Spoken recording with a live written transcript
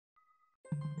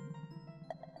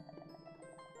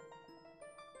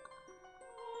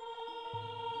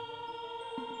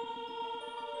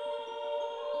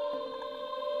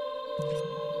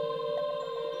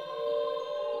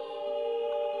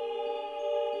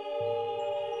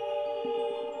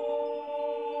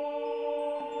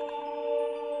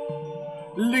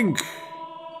Link!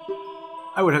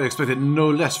 I would have expected no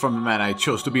less from the man I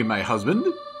chose to be my husband.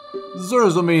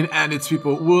 Zora's domain and its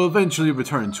people will eventually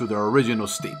return to their original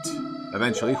state.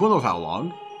 Eventually, who knows how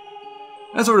long.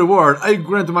 As a reward, I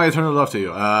grant my eternal love to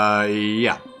you.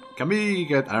 Yeah. Can we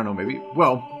get, I don't know, maybe?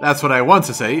 Well, that's what I want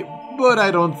to say, but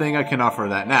I don't think I can offer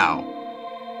that now.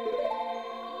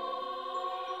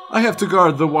 I have to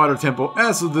guard the water temple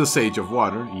as the Sage of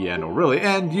Water. Yeah, no, really.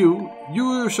 And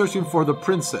you're searching for the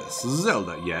Princess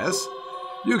Zelda, yes?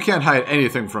 You can't hide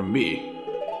anything from me.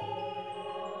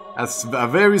 That's a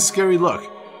very scary look.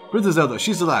 Princess Zelda,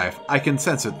 she's alive. I can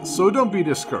sense it, so don't be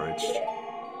discouraged.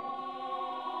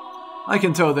 I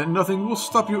can tell that nothing will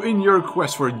stop you in your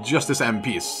quest for justice and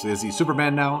peace. Is he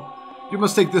Superman now? You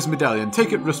must take this medallion.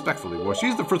 Take it respectfully. Well,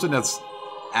 she's the person that's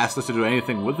asked us to do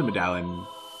anything with the medallion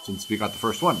since we got the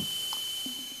first one.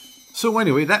 So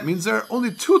anyway, that means there are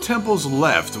only 2 temples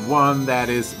left. One that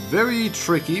is very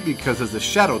tricky because it's the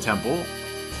Shadow Temple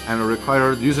and will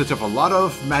require the usage of a lot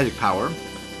of magic power.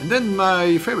 And then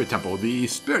my favorite temple, the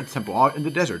Spirit Temple out in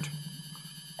the desert.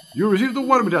 You receive the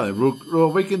Water Medallion,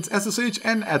 awakens as a sage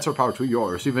and adds her power to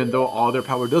yours, even though all their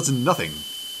power does nothing.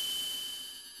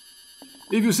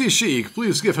 If you see Sheik,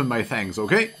 please give him my thanks,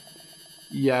 okay?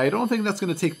 Yeah, I don't think that's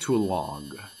going to take too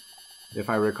long, if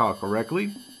I recall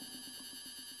correctly.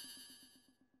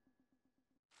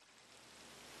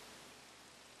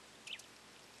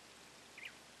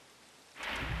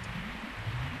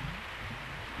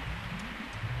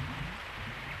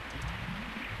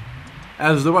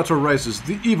 As the water rises,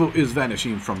 the evil is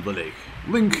vanishing from the lake.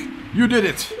 Link, you did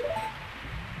it!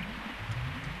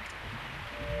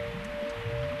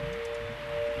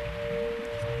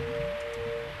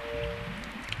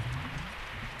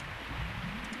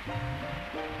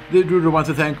 Did Ruder want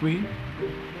to thank me?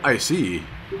 I see.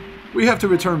 We have to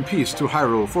return peace to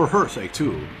Hyrule for her sake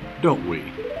too, don't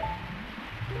we?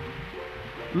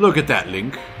 Look at that,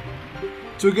 Link.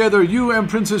 Together, you and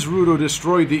Princess Rudo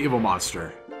destroyed the evil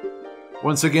monster.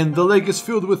 Once again, the lake is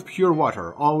filled with pure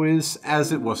water, always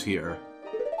as it was here.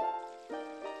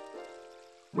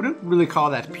 Wouldn't really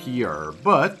call that pure,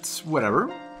 but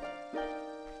whatever.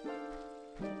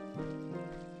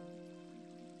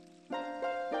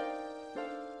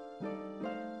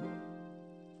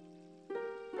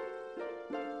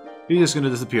 He's just gonna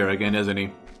disappear again, isn't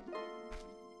he?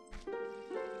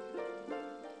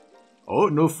 Oh,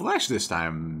 no flash this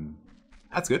time.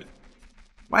 That's good.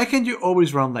 Why can't you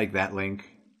always run like that, Link?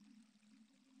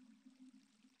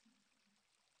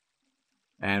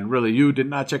 And really, you did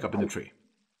not check up in the tree.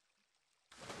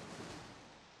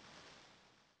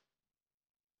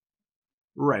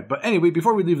 Right, but anyway,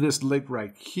 before we leave this lake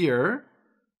right here,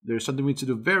 there's something we need to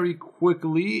do very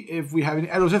quickly. If we have any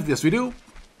arrows, yes we do.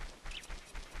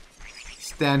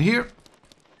 Stand here.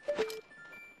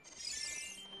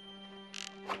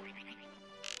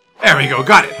 There we go,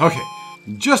 got it. Okay,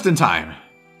 just in time.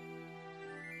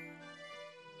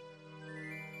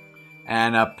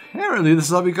 And apparently this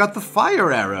is how we got the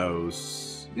fire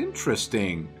arrows.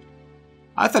 Interesting.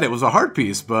 I thought it was a heart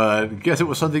piece, but I guess it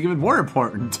was something even more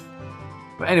important.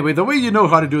 But anyway, the way you know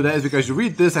how to do that is because you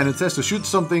read this and it says to shoot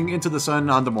something into the sun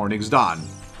on the morning's dawn.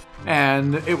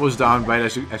 And it was dawn right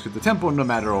as you exit the temple, no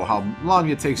matter how long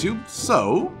it takes you.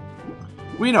 So,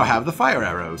 we now have the fire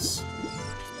arrows.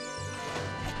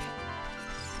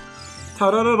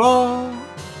 Ta-da-da-da!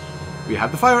 We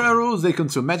have the fire arrows, they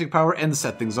consume magic power and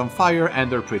set things on fire,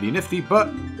 and they're pretty nifty, but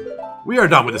we are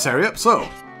done with this area, so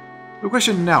the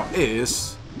question now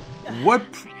is, what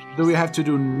do we have to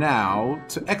do now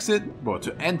to exit, well,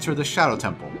 to enter the Shadow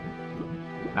Temple?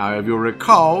 Now, if you'll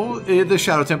recall, the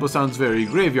Shadow Temple sounds very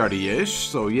graveyardy-ish,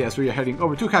 so yes, we are heading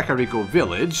over to Kakarico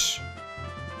Village.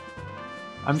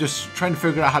 I'm just trying to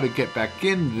figure out how to get back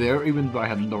in there, even though I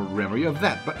have no memory of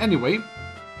that. But anyway,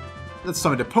 let's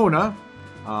summon Epona.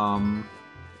 No,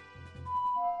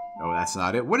 that's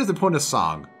not it. What is Epona's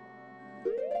song?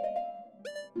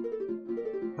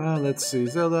 Let's see.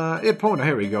 Zelda. Epona,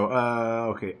 here we go.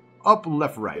 Okay. Up,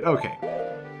 left, right. Okay.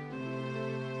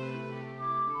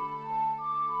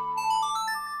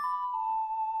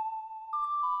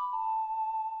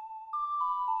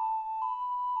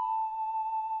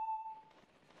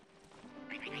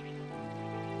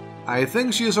 I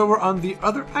think she is over on the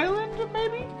other island,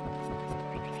 maybe?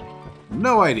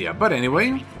 No idea, but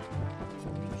anyway.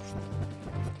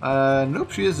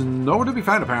 Nope, she is nowhere to be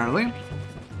found, apparently.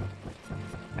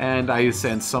 And I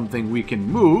sense something we can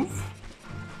move.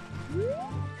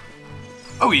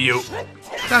 Oh, you!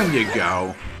 Down you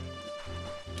go.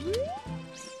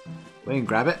 Wait,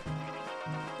 grab it.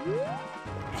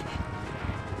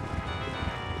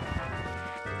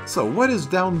 So, what is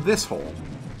down this hole?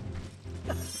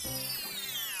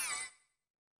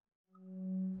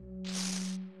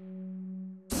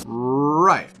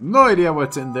 no idea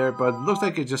what's in there, but it looks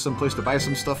like it's just some place to buy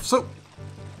some stuff. So,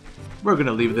 we're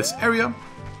gonna leave this area.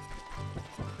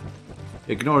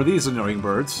 Ignore these annoying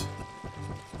birds.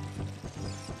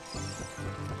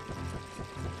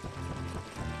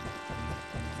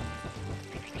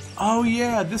 Oh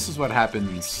yeah, this is what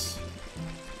happens.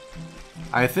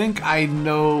 I think I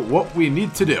know what we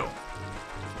need to do.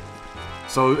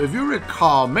 So if you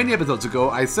recall, many episodes ago,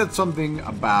 I said something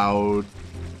about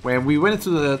when we went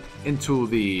into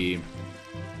the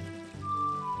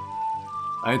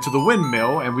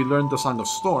windmill and we learned the Song of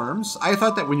Storms. I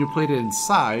thought that when you played it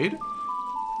inside,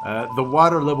 the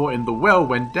water level in the well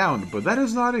went down, but that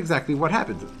is not exactly what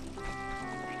happened.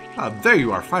 Ah, there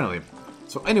you are, finally.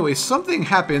 So anyway, something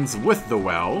happens with the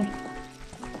well,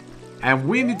 and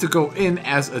we need to go in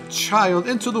as a child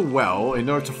into the well in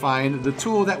order to find the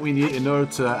tool that we need in order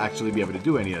to actually be able to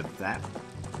do any of that.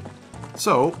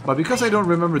 So, but because I don't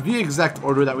remember the exact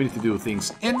order that we need to do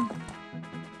things in,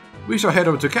 we shall head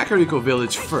over to Kakarico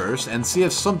village first and see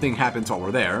if something happens while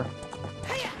we're there.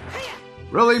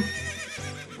 Really?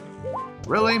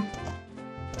 Really?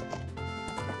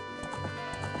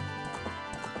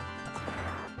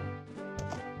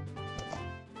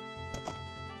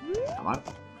 Come on.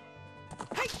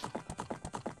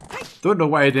 Don't know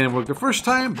why it didn't work the first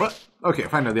time, but okay,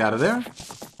 finally out of there.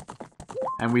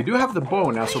 And we do have the bow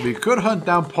now, so we could hunt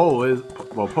down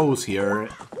Poes here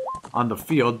on the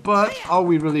field, but all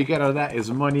we really get out of that is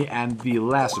money and the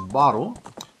last bottle.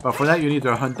 But for that, you need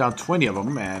to hunt down 20 of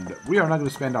them, and we are not going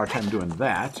to spend our time doing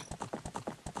that.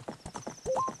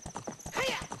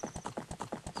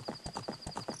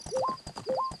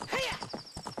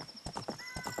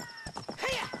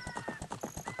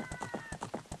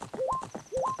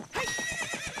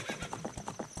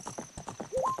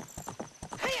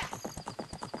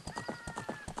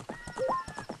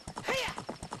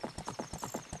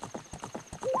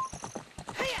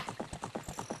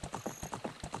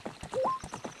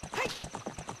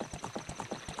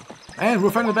 And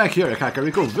we're finally back here at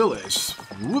Kakarico Village.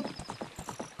 Whoop.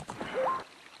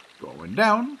 Going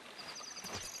down.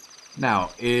 Now,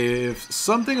 if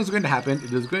something is going to happen,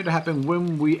 it is going to happen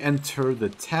when we enter the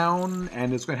town,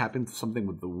 and it's going to happen something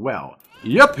with the well.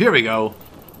 Yep, here we go.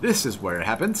 This is where it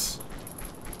happens.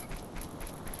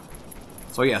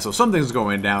 So yeah, so something's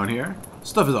going down here.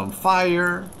 Stuff is on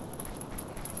fire.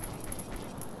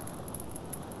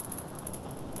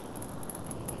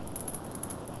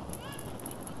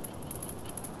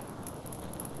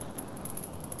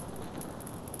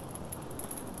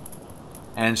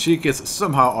 And Sheik is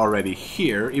somehow already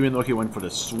here, even though he went for the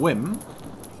swim.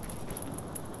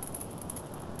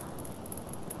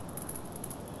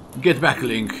 Get back,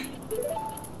 Link.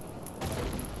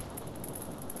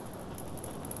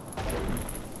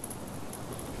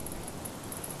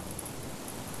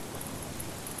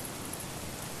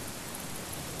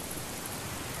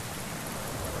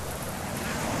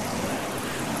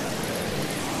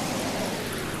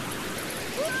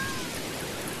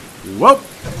 Whoop!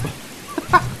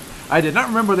 I did not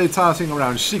remember they tossing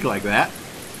around Sheik like that.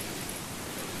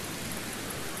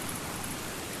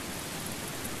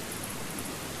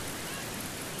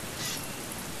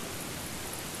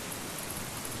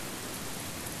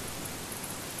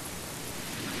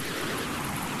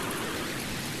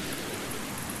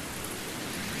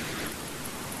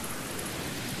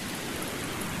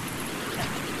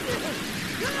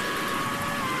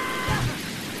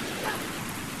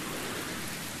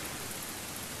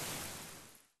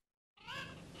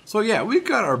 So yeah, we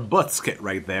got our butts kicked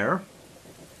right there.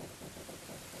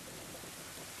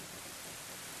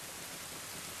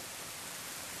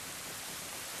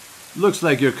 Looks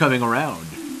like you're coming around.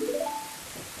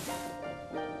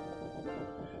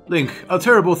 Link, a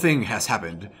terrible thing has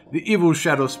happened. The evil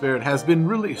shadow spirit has been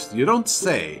released. You don't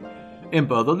say.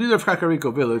 Impa, the leader of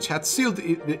Kakarico village, had sealed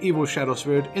the evil shadow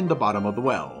spirit in the bottom of the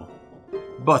well.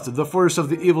 But the force of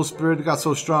the evil spirit got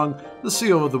so strong, the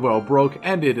seal of the well broke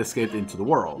and it escaped into the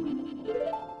world.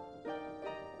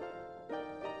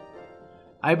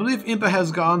 I believe Impa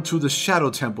has gone to the Shadow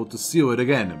Temple to seal it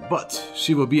again, but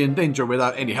she will be in danger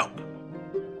without any help.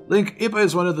 Link, Impa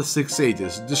is one of the 6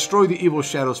 sages. Destroy the evil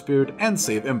shadow spirit and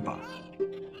save Impa.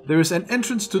 There is an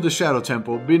entrance to the Shadow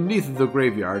Temple beneath the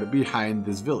graveyard behind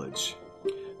this village.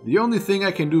 The only thing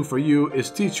I can do for you is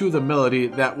teach you the melody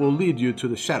that will lead you to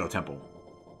the Shadow Temple.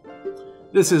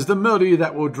 This is the melody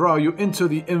that will draw you into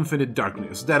the infinite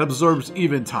darkness that absorbs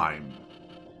even time.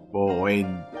 Boy,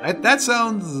 that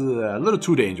sounds a little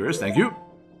too dangerous, thank you.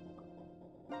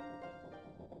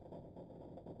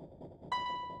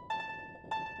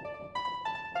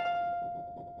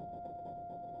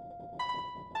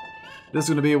 This is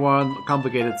going to be one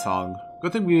complicated song.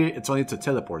 Good thing it's only to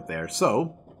teleport there,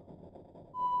 so...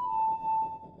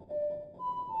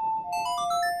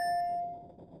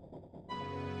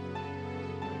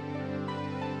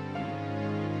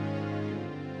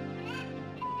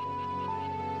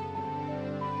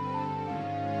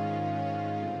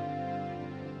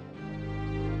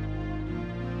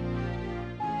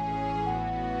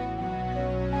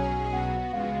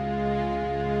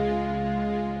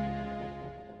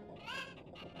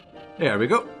 There we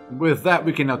go. With that,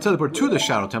 we can now teleport to the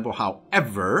Shadow Temple.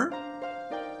 However,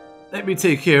 let me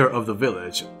take care of the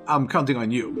village. I'm counting on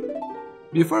you.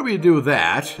 Before we do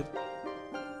that,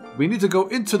 we need to go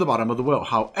into the bottom of the well.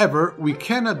 However, we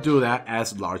cannot do that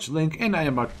as Large Link, and I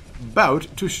am about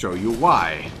to show you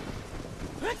why.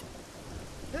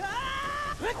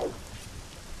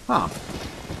 Huh.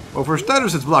 Well, for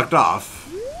starters, it's blocked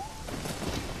off.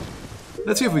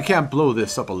 Let's see if we can't blow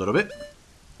this up a little bit.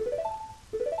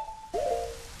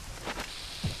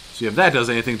 See if that does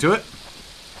anything to it.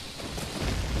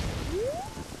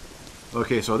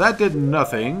 Okay, so that did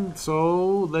nothing.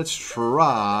 So let's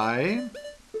try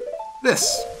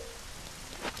this.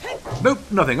 Nope,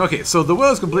 nothing. Okay, so the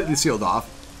well is completely sealed off,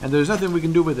 and there's nothing we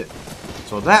can do with it.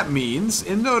 So that means,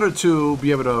 in order to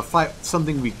be able to fight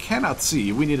something we cannot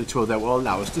see, we need a tool that will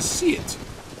allow us to see it.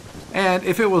 And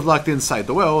if it was locked inside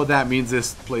the well, that means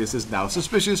this place is now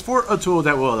suspicious for a tool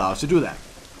that will allow us to do that.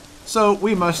 So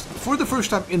we must, for the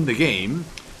first time in the game,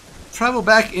 travel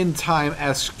back in time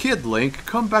as Kid Link,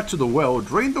 come back to the well,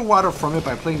 drain the water from it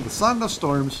by playing the Song of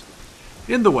Storms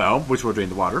in the well, which will drain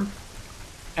the water,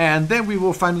 and then we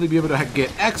will finally be able to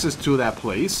get access to that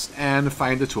place and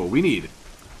find the tool we need.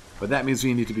 But that means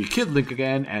we need to be Kid Link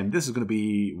again, and this is going to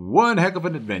be one heck of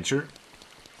an adventure.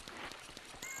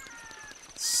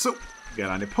 So, get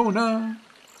on Epona.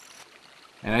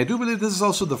 And I do believe this is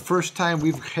also the first time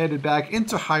we've headed back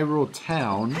into Hyrule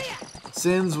Town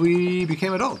since we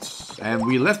became adults and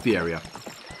we left the area.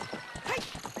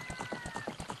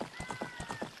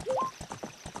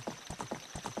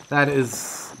 That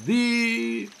is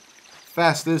the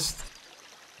fastest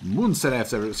moonset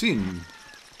I've ever seen.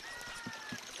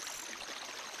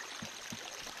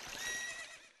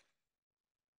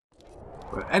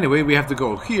 But anyway, we have to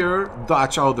go here,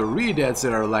 dodge all the Redeads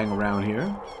that are lying around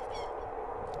here.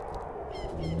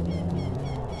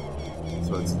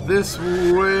 So it's this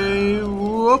way.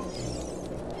 Whoop.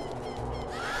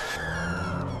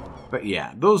 But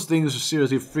yeah, those things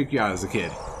seriously freak you out as a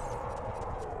kid.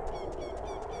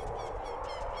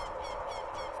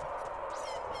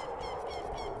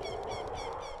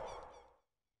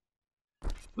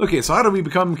 Okay, so how do we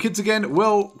become kids again?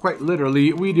 Well, quite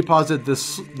literally, we deposit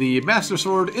the Master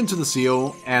Sword into the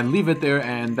seal and leave it there,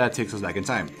 and that takes us back in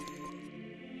time.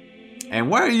 And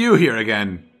why are you here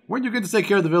again? Weren't you going to take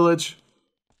care of the village?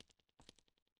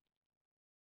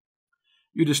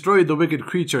 You destroyed the wicked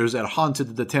creatures that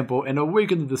haunted the temple and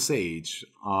awakened the sage.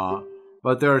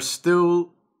 But there are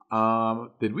still...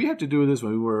 did we have to do this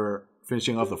when we were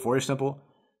finishing off the forest temple?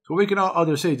 To awaken all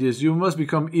other sages, you must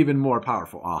become even more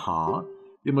powerful.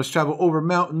 You must travel over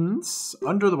mountains,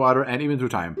 under the water, and even through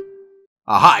time.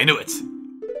 Aha, I knew it!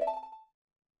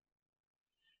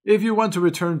 If you want to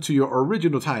return to your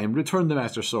original time, return the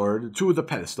Master Sword to the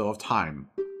pedestal of time.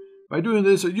 By doing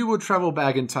this, you will travel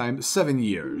back in time 7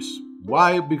 years.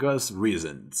 Why? Because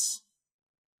reasons.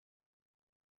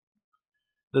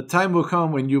 The time will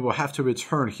come when you will have to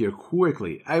return here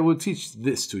quickly. I will teach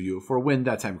this to you for when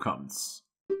that time comes.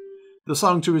 The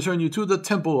song to return you to the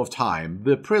Temple of Time,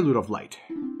 the Prelude of Light.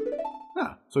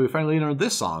 Ah, so we finally learned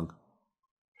this song.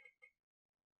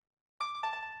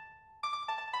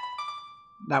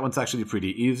 That one's actually pretty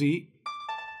easy.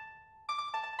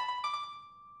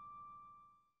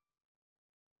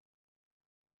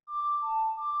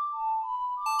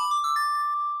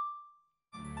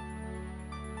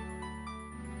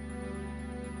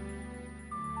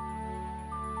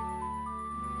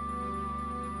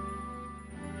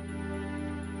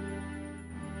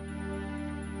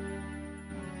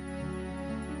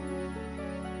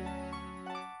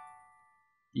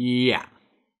 Yeah.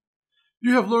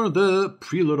 You have learned the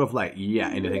Prelude of Light. Yeah,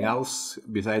 anything else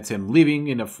besides him leaving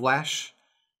in a flash?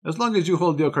 As long as you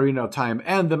hold the Ocarina of Time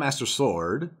and the Master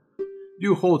Sword,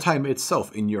 you hold time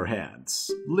itself in your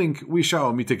hands. Link, we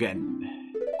shall meet again.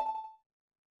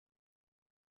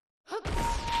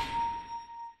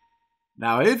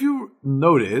 Now, if you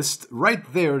noticed, right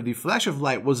there, the flash of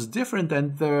light was different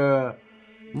than the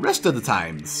rest of the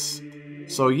times.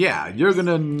 So yeah, you're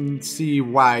gonna see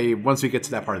why once we get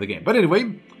to that part of the game. But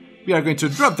anyway, we are going to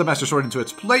drop the Master Sword into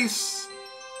its place.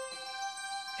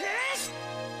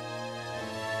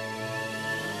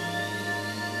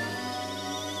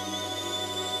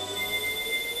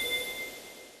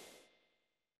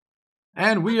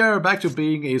 And we are back to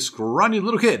being a scrawny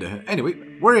little kid. Anyway,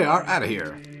 we are out of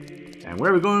here. And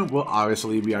where are we going? Well,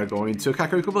 obviously we are going to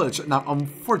Kakarico Village. Now,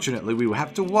 unfortunately, we will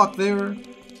have to walk there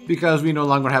because we no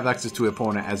longer have access to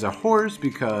Epona as a horse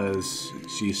because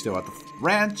she's still at the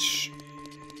ranch.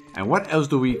 And what else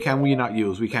can we not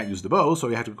use? We can't use the bow, so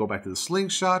we have to go back to the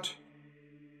slingshot.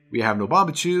 We have no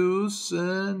Bombachus,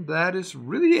 and that is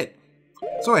really it.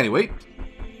 So anyway,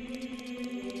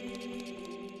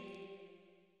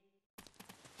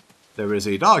 there is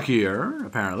a dog here,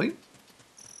 apparently.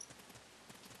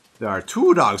 There are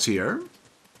 2 dogs here.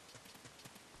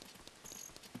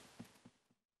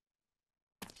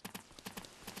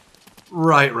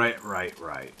 Right.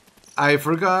 I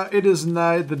forgot, it is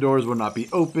night, the doors will not be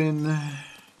open.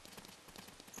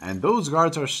 And those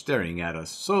guards are staring at us,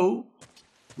 so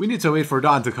we need to wait for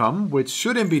dawn to come, which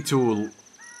shouldn't be too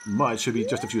much, should be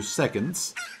just a few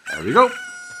seconds. There we go.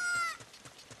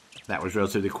 That was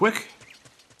relatively quick.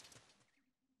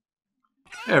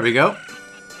 There we go.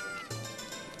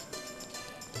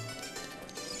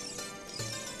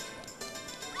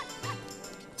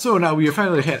 So now we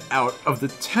finally head out of the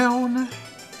town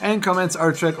and commence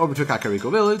our trek over to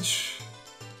Kakarico Village.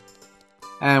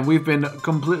 And we've been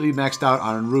completely maxed out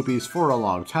on rupees for a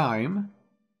long time.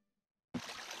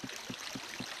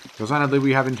 Because honestly,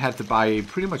 we haven't had to buy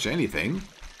pretty much anything.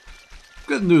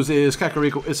 Good news is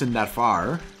Kakarico isn't that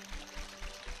far.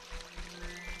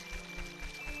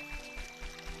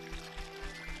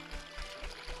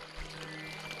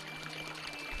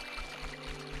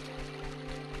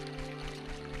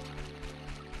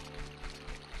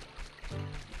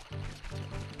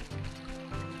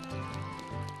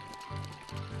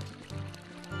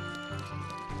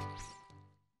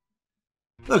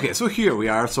 Okay, so here we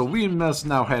are. So we must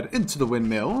now head into the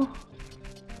windmill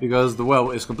because the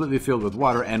well is completely filled with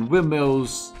water, and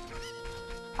windmills,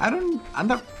 they don't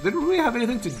really have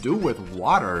anything to do with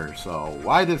water. So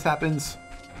why this happens,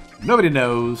 nobody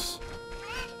knows.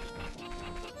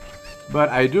 But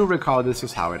I do recall this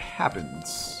is how it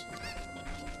happens.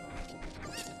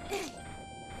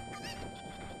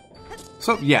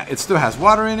 So yeah, it still has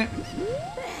water in it.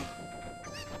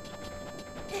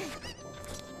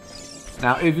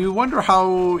 Now, if you wonder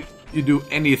how you do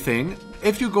anything,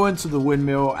 if you go into the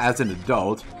windmill as an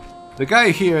adult, the guy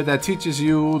here that teaches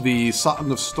you the Song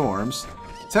of Storms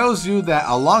tells you that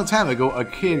a long time ago a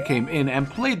kid came in and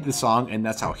played the song, and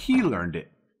that's how he learned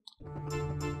it.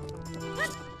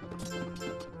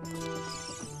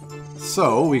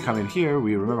 So, we come in here,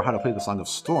 we remember how to play the Song of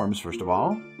Storms, first of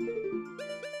all.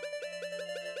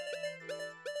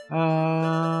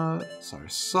 Sorry,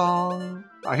 song.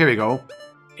 Oh, here we go.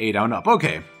 A down up,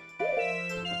 okay.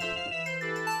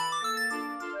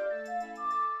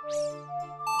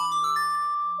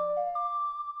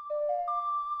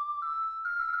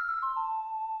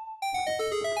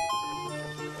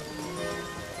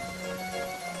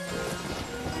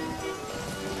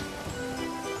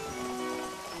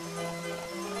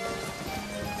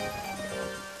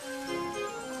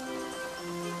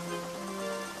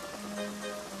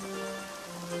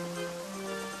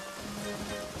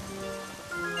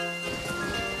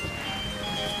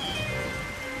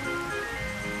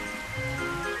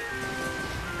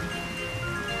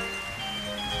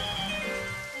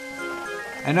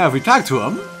 And now if we talk to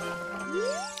him,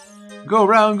 go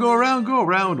around, go around, go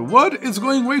around. What? It's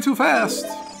going way too fast.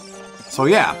 So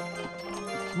yeah.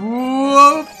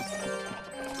 Whoa.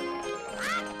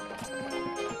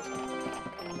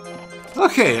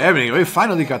 Okay, anyway,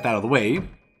 finally got that out of the way.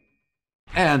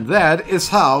 And that is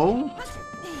how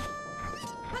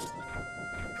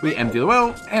we empty the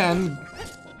well and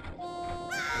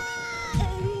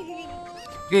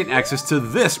gain access to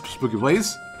this spooky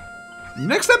place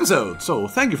next episode. So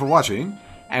thank you for watching,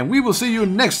 and we will see you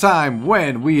next time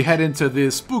when we head into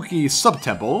this spooky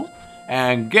sub-temple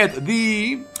and get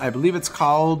the, I believe it's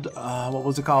called, what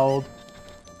was it called?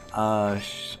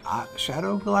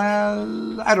 Shadow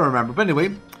Glass? I don't remember, but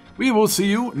anyway, we will see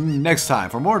you next time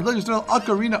for more Legend of Zelda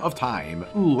Ocarina of Time.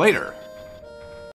 Later.